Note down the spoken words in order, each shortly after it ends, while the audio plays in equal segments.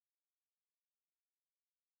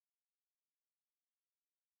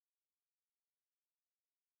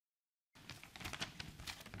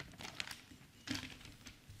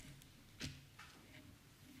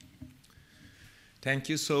Thank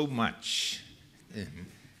you so much,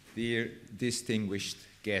 dear distinguished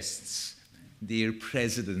guests, dear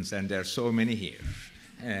presidents, and there are so many here,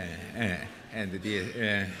 and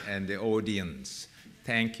the audience.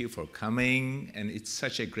 Thank you for coming, and it's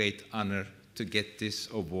such a great honor to get this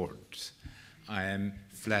award. I am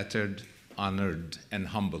flattered, honored, and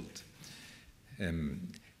humbled.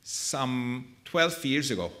 Some 12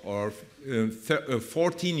 years ago, or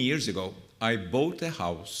 14 years ago, I bought a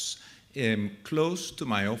house close to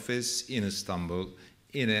my office in Istanbul,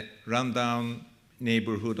 in a rundown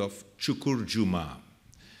neighborhood of Çukurcuma.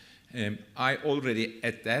 I already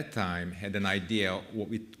at that time had an idea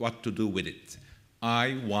what to do with it.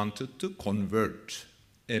 I wanted to convert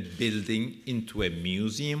a building into a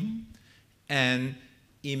museum and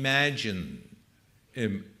imagine,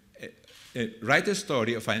 write a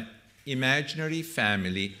story of an imaginary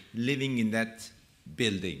family living in that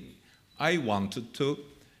building. I wanted to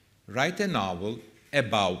write a novel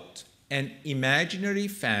about an imaginary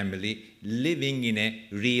family living in a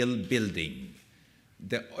real building,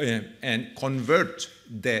 and convert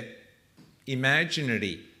the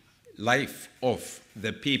imaginary life of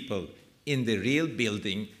the people in the real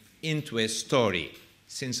building into a story,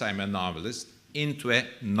 since I'm a novelist, into a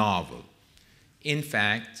novel. In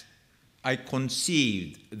fact, I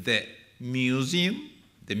conceived the Museum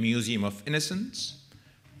of Innocence,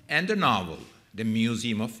 and the novel, the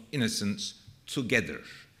Museum of Innocence, together,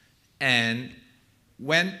 and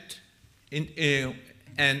went in,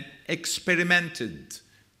 and experimented,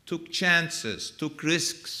 took chances, took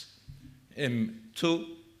risks to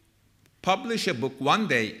publish a book one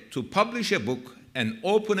day, to publish a book and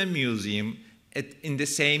open a museum in the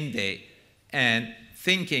same day, and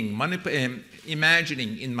thinking,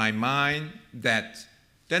 imagining in my mind that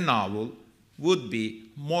the novel would be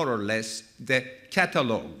more or less the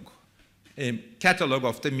catalog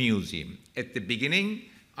of the museum. At the beginning,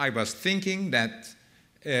 I was thinking that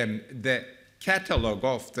the catalog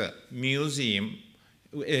of the museum,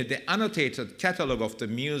 the annotated catalog of the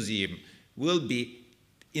museum, will be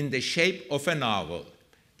in the shape of a novel.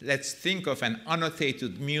 Let's think of an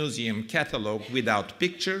annotated museum catalog without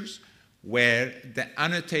pictures, where the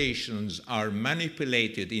annotations are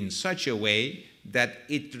manipulated in such a way that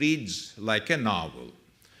it reads like a novel.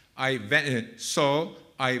 So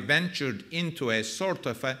I ventured into a sort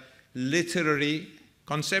of a literary,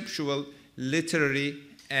 conceptual, literary,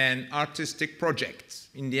 and artistic project.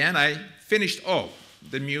 In the end, I finished all.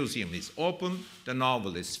 The museum is open, the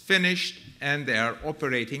novel is finished, and they are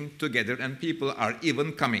operating together, and people are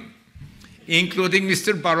even coming, including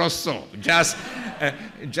Mr. Barroso.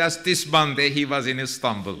 Just this Monday, he was in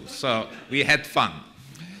Istanbul, so we had fun.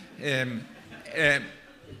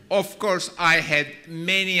 Of course, I had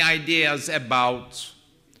many ideas about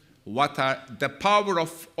what are the power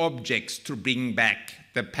of objects to bring back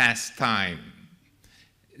the past time,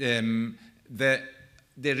 the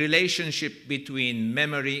relationship between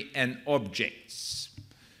memory and objects.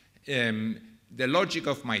 The logic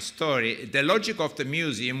of my story, the logic of the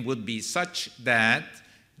museum would be such that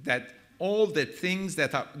all the things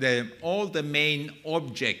that are, all the main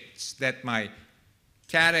objects that my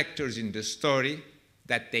characters in the story,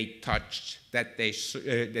 that they touched, that they,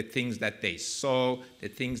 the things that they saw, the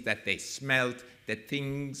things that they smelled, the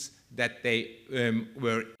things that they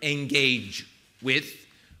were engaged with,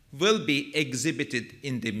 will be exhibited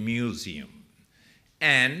in the museum.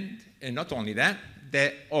 And not only that,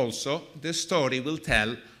 also the story will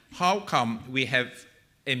tell how come we have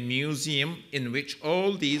a museum in which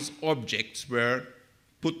all these objects were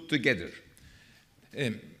put together.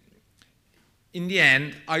 In the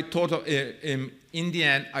end, I thought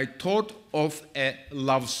of a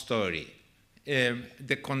love story.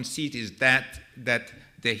 The conceit is that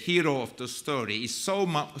the hero of the story is so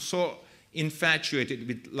infatuated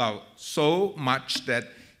with love, so much that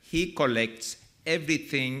he collects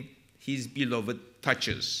everything his beloved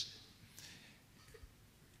touches.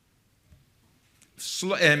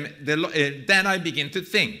 Then I begin to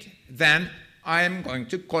think, then I am going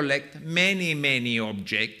to collect many, many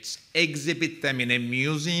objects, exhibit them in a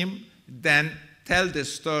museum, then tell the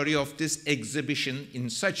story of this exhibition in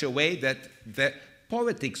such a way that the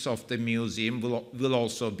poetics of the museum will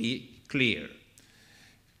also be clear.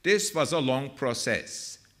 This was a long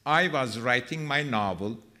process. I was writing my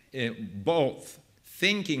novel, both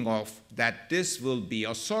thinking of that this will be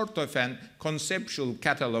a sort of a conceptual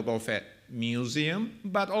catalog of a museum,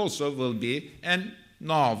 but also will be a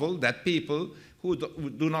novel that people who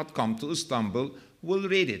do not come to Istanbul will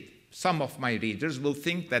read it. Some of my readers will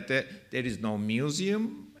think that there is no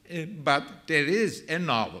museum, but there is a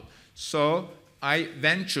novel. So I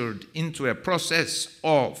ventured into a process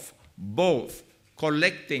of both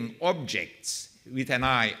collecting objects with an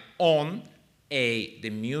eye on A,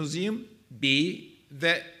 the museum, B,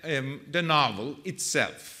 the novel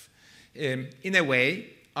itself. In a way,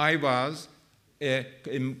 I was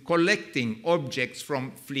collecting objects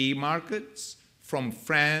from flea markets, from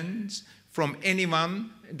friends, from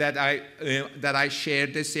anyone that I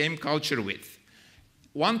shared the same culture with.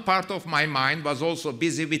 One part of my mind was also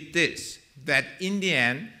busy with this, that in the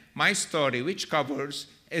end, my story, which covers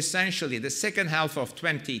essentially the second half of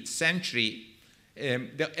 20th century,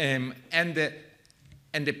 and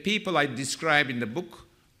the people I describe in the book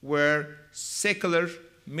were secular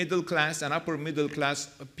middle class and upper middle class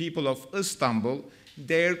people of Istanbul.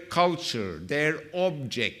 Their culture, their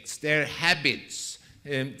objects, their habits,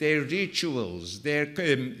 their rituals,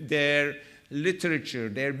 their literature,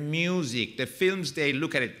 their music, the films they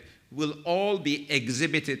look at, it will all be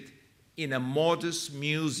exhibited in a modest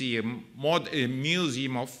museum,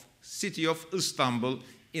 museum of city of Istanbul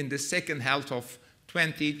in the second half of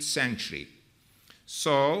 20th century.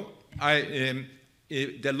 So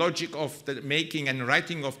the logic of the making and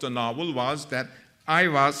writing of the novel was that I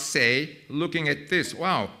was, say, looking at this,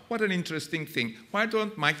 wow, what an interesting thing. Why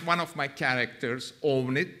don't one of my characters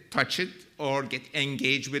own it, touch it, or get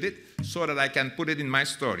engaged with it so that I can put it in my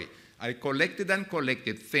story? I collected and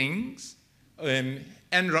collected things and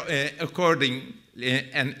according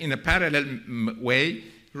and in a parallel way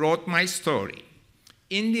wrote my story.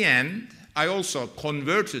 In the end, I also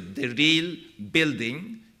converted the real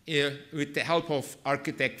building with the help of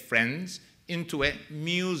architect friends into a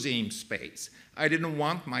museum space. I didn't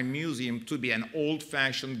want my museum to be an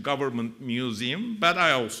old-fashioned government museum, but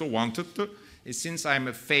I also wanted to, since I'm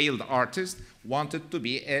a failed artist, wanted to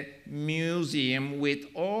be a museum with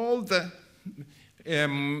all the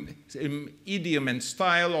idiom and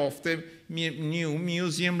style of the new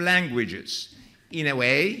museum languages. In a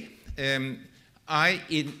way,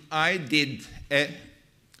 I did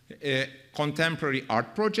a contemporary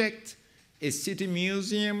art project, a city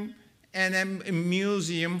museum, and a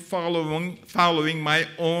museum following my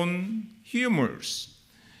own humors.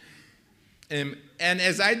 And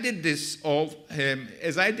as I did this,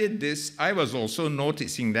 I was also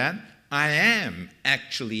noticing that I am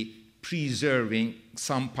actually preserving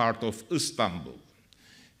some part of Istanbul.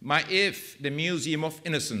 If the Museum of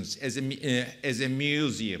Innocence as a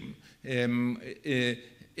museum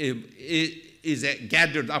is a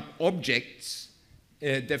gathered up objects,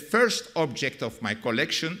 the first object of my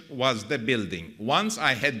collection was the building. Once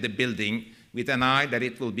I had the building with an eye that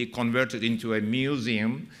it will be converted into a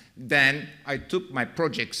museum, then I took my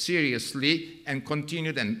project seriously and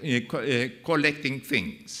continued collecting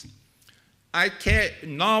things.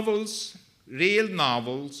 Novels, real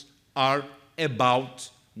novels, are about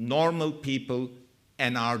normal people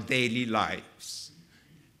and our daily lives.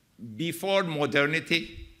 Before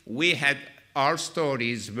modernity, our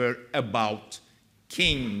stories were about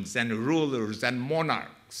kings and rulers and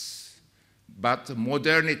monarchs. But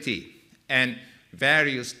modernity and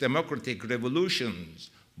various democratic revolutions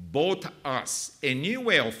brought us a new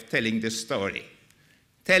way of telling the story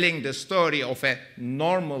of a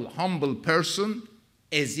normal, humble person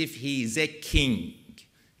as if he is a king.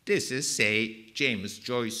 This is, say, James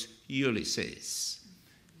Joyce Ulysses.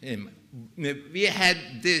 We had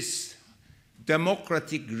this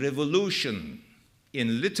democratic revolution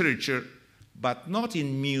in literature, but not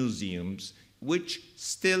in museums, which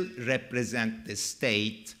still represent the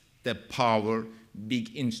state, the power,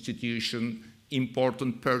 big institution,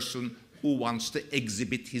 important person who wants to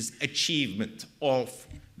exhibit his achievement of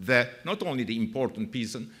not only the important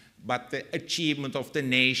person, but the achievement of the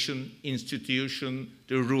nation, institution,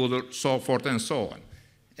 the ruler, so forth and so on.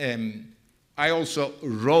 I also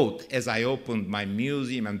wrote, as I opened my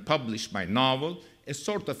museum and published my novel, a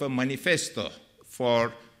sort of a manifesto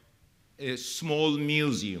for small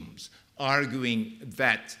museums, arguing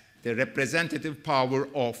that the representative power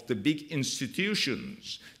of the big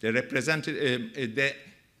institutions, the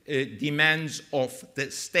demands of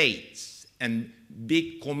the states and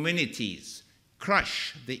big communities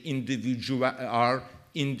crush our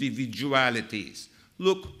individualities.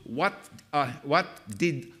 Look, what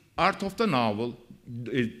did art of the novel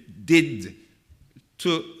did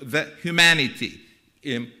to the humanity.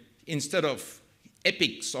 Instead of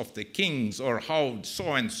epics of the kings or how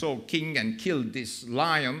so-and-so king and killed this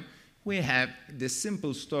lion, we have the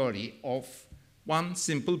simple story of one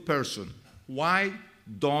simple person. Why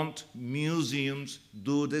don't museums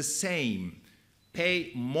do the same?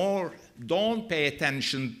 Don't pay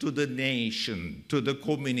attention to the nation, to the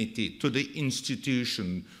community, to the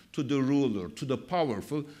institution, to the ruler, to the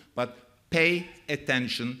powerful, but pay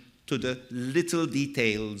attention to the little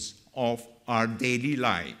details of our daily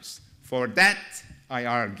lives. For that, I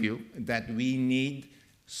argue that we need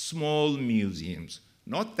small museums.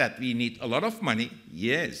 Not that we need a lot of money.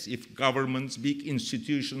 Yes, if governments, big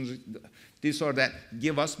institutions, this or that,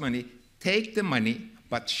 give us money, take the money,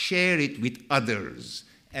 but share it with others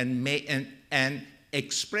and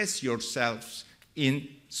express yourselves in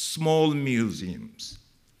small museums.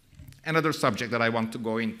 Another subject that I want to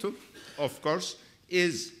go into, of course,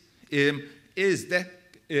 is the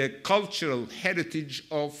cultural heritage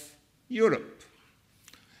of Europe.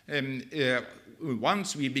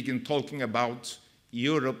 Once we begin talking about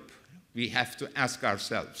Europe, we have to ask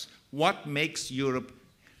ourselves, what makes Europe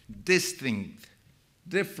distinct,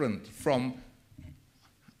 different from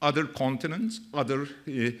other continents, other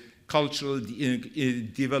cultural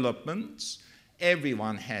developments?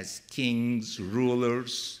 Everyone has kings,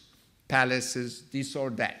 rulers, palaces, this or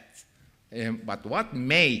that. But what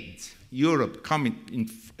made Europe come in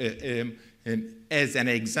as an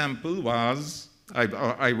example was,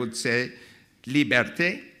 I would say,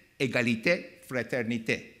 liberté, égalité,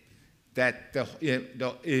 fraternité. That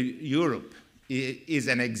Europe is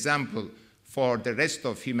an example for the rest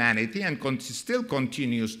of humanity and still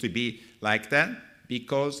continues to be like that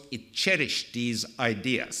because it cherished these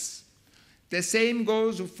ideas. The same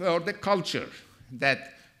goes for the culture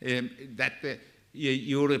that the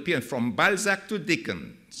European, from Balzac to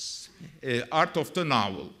Dickens, art of the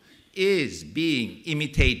novel, is being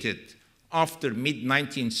imitated after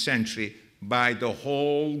mid-19th century by the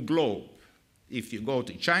whole globe. If you go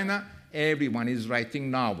to China, everyone is writing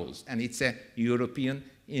novels, and it's a European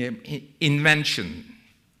invention.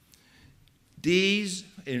 These,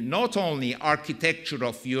 not only architecture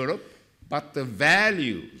of Europe, but the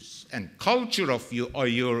values and culture of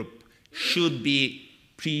Europe should be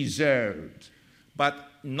preserved,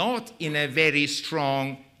 but not in a very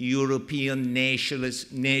strong European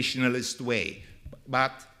nationalist way,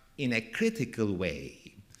 but in a critical way.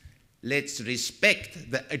 Let's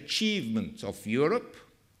respect the achievements of Europe,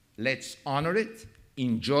 let's honor it,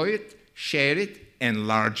 enjoy it, share it,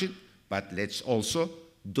 enlarge it, but let's also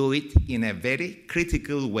do it in a very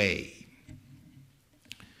critical way.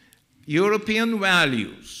 European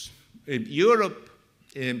values. Europe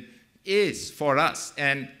is for us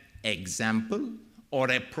an example or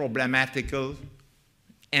a problematical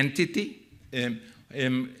entity,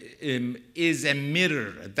 is a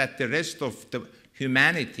mirror that the rest of the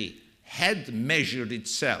humanity had measured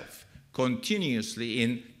itself continuously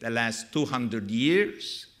in the last 200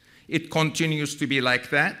 years. It continues to be like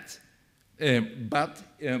that, but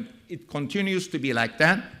it continues to be like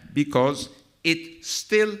that because it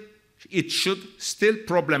should still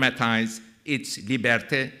problematize its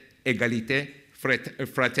liberté, égalité,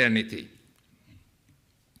 fraternity.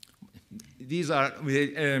 These are,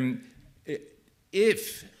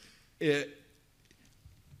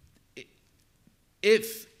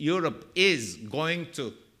 if Europe is going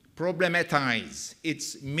to problematize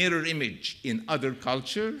its mirror image in other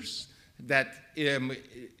cultures, that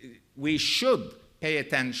we should pay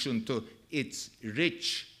attention to its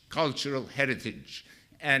rich cultural heritage.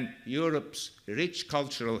 And Europe's rich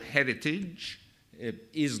cultural heritage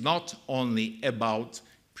is not only about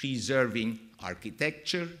preserving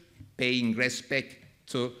architecture, paying respect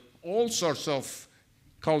to all sorts of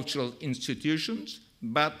cultural institutions,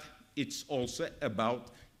 but it's also about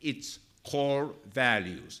its core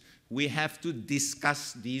values. We have to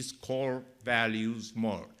discuss these core values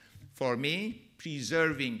more. For me,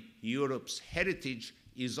 preserving Europe's heritage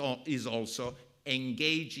is also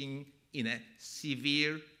engaging in a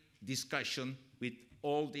severe discussion with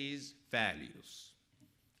all these values.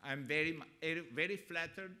 I'm very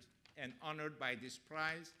flattered and honored by this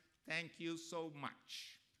prize. Thank you so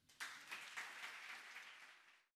much.